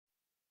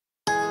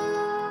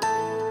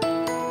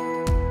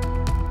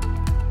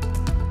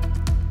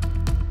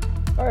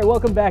right,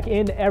 welcome back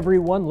in,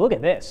 everyone. Look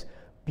at this.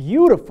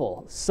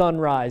 Beautiful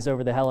sunrise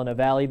over the Helena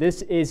Valley.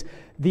 This is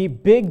the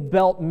Big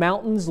Belt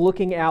Mountains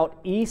looking out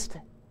east.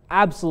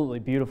 Absolutely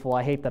beautiful.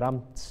 I hate that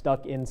I'm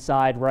stuck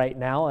inside right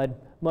now. I'd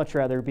much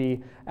rather be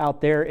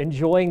out there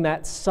enjoying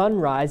that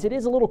sunrise. It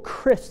is a little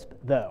crisp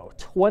though.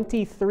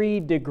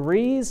 23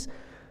 degrees.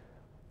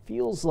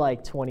 Feels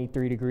like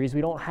 23 degrees.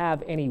 We don't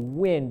have any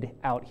wind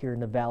out here in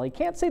the valley.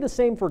 Can't say the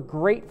same for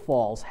Great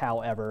Falls,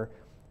 however.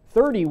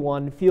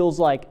 31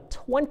 feels like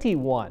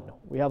 21.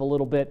 We have a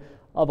little bit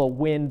of a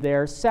wind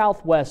there.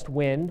 Southwest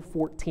wind,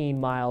 14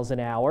 miles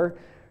an hour.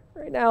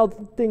 Right now,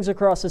 things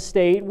across the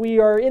state, we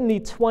are in the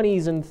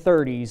 20s and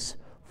 30s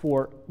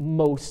for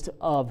most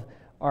of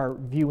our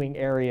viewing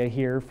area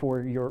here for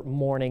your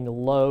morning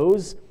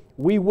lows.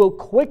 We will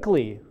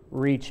quickly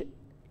reach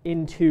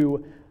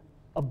into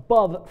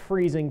above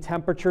freezing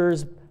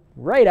temperatures.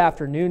 Right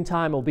after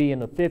noontime, we'll be in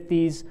the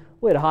 50s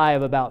with a high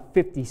of about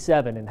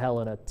 57 in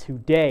Helena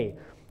today.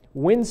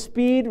 Wind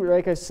speed,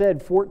 like I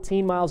said,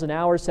 14 miles an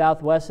hour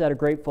southwest out of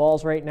Great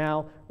Falls right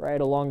now,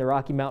 right along the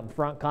Rocky Mountain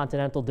Front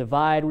Continental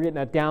Divide. We're getting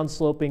that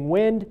downsloping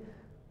wind,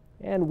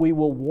 and we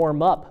will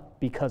warm up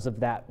because of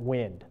that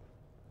wind.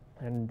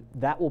 And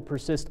that will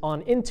persist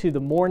on into the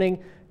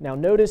morning. Now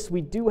notice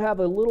we do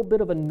have a little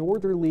bit of a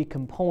northerly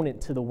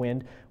component to the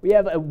wind. We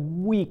have a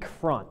weak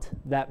front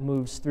that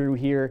moves through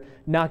here,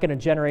 not going to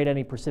generate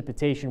any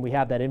precipitation. We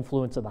have that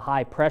influence of the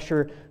high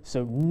pressure,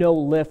 so no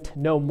lift,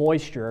 no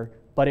moisture.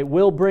 But it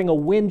will bring a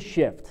wind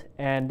shift,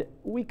 and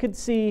we could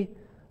see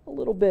a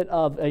little bit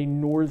of a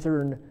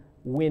northern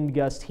wind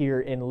gust here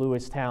in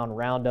Lewistown,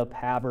 Roundup,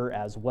 Havre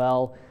as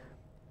well.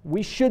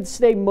 We should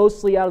stay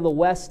mostly out of the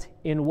west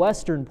in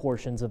western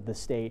portions of the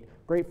state.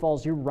 Great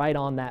Falls, you're right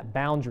on that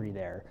boundary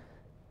there.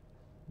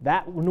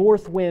 That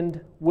north wind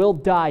will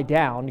die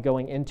down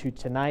going into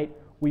tonight.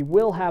 We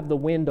will have the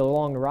wind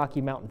along the Rocky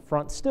Mountain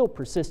front still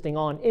persisting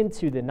on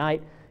into the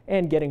night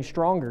and getting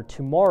stronger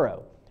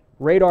tomorrow.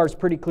 Radar's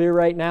pretty clear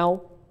right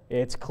now.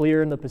 It's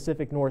clear in the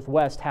Pacific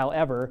Northwest.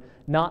 However,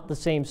 not the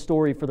same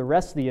story for the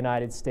rest of the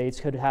United States.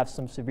 Could have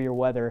some severe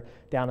weather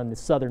down in the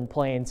southern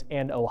plains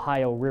and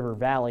Ohio River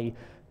Valley.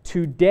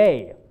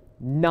 Today,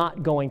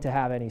 not going to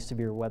have any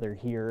severe weather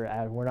here.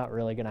 We're not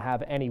really going to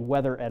have any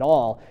weather at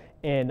all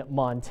in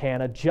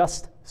Montana.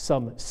 Just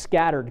some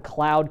scattered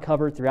cloud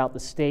cover throughout the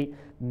state.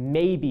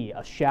 Maybe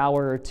a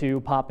shower or two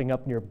popping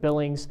up near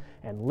Billings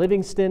and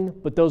Livingston,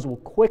 but those will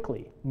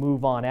quickly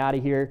move on out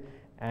of here,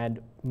 and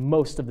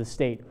most of the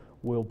state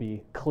will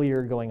be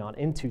clear going on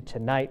into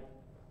tonight.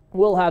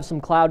 We'll have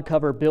some cloud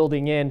cover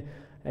building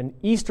in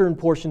eastern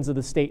portions of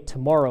the state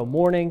tomorrow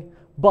morning,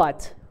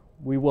 but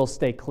we will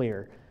stay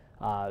clear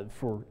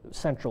for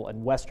central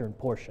and western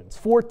portions.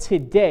 For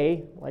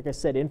today, like I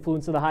said,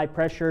 influence of the high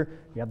pressure,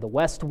 you have the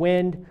west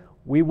wind.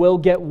 We will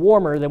get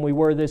warmer than we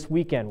were this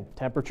weekend.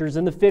 Temperatures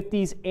in the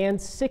 50s and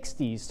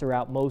 60s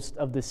throughout most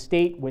of the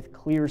state with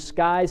clear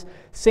skies.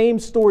 Same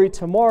story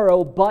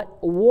tomorrow,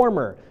 but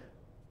warmer.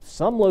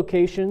 Some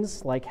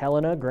locations like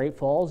Helena, Great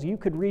Falls, you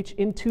could reach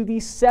into the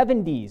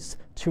 70s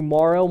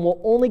tomorrow, and we'll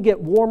only get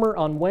warmer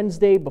on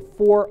Wednesday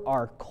before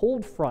our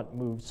cold front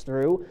moves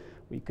through.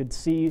 We could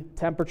see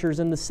temperatures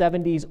in the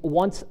 70s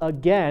once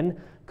again.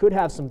 Could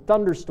have some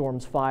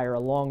thunderstorms fire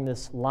along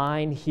this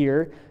line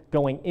here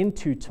going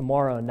into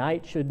tomorrow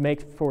night. Should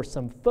make for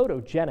some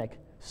photogenic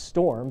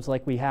storms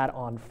like we had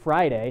on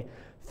Friday.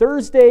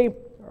 Thursday,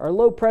 our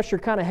low pressure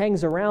kind of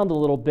hangs around a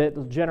little bit.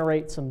 It'll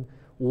generate some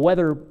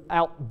weather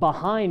out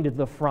behind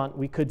the front.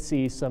 We could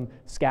see some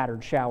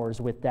scattered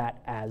showers with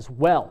that as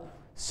well.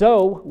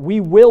 So we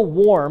will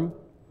warm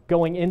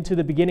going into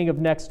the beginning of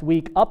next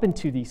week up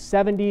into the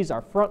 70s.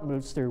 Our front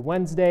moves through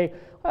Wednesday.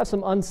 We'll have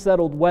some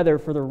unsettled weather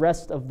for the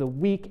rest of the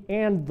week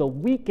and the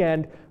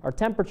weekend. Our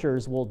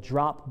temperatures will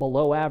drop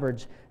below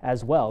average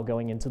as well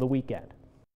going into the weekend.